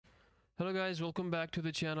Hello guys, welcome back to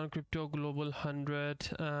the channel Crypto Global 100,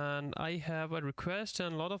 and I have a request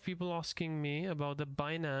and a lot of people asking me about the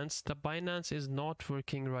Binance. The Binance is not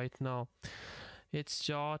working right now. Its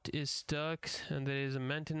chart is stuck and there is a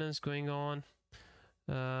maintenance going on,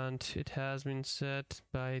 and it has been set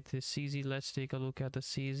by the CZ. Let's take a look at the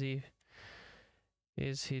CZ.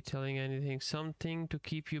 Is he telling anything? Something to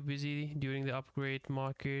keep you busy during the upgrade.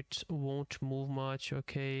 Markets won't move much.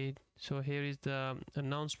 Okay, so here is the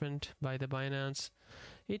announcement by the Binance.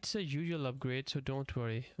 It's a usual upgrade, so don't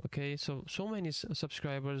worry. Okay, so many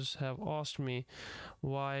subscribers have asked me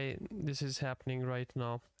why this is happening right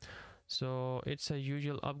now. So it's a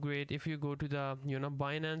usual upgrade. If you go to the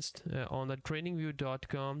Binance on the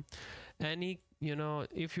tradingview.com,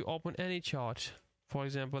 if you open any chart, for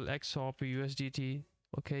example XOP USDT,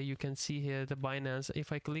 okay, you can see here the Binance.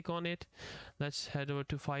 If I click on it, let's head over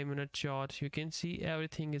to 5-minute chart. You can see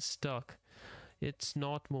everything is stuck. It's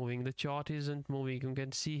not moving. The chart isn't moving. You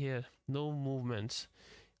can see here no movements.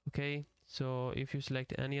 Okay, so if you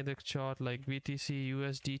select any other chart like BTC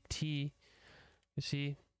USDT, you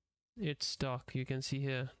see it's stuck. You can see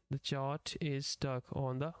here the chart is stuck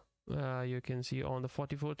on the you can see on the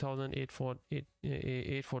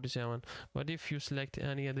 44,847. But if you select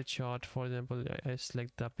any other chart, for example I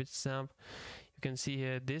select the Bitstamp, you can see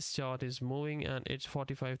here this chart is moving and it's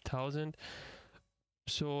 45,000.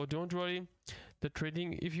 so don't worry, the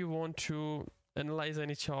trading, if you want to analyze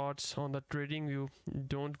any charts on the trading view,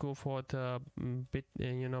 don't go for the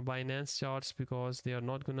Binance charts, because they are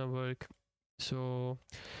not gonna work. So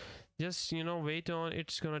just wait on.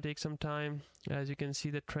 It's gonna take some time. As you can see,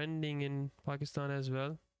 the trending in Pakistan as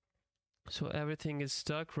well, so everything is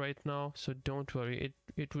stuck right now. So don't worry,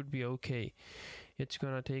 it would be okay. It's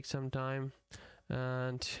gonna take some time.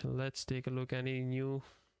 And let's take a look. Any new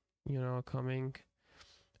coming,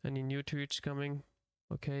 any new tweets coming?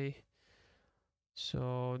 Okay,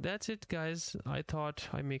 so that's it guys. I thought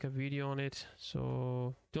I make a video on it,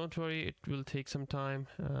 so don't worry, it will take some time,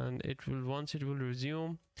 and once it will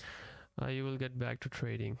resume, you will get back to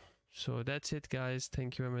trading. So that's it guys.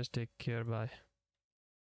 Thank you very much. Take care. Bye.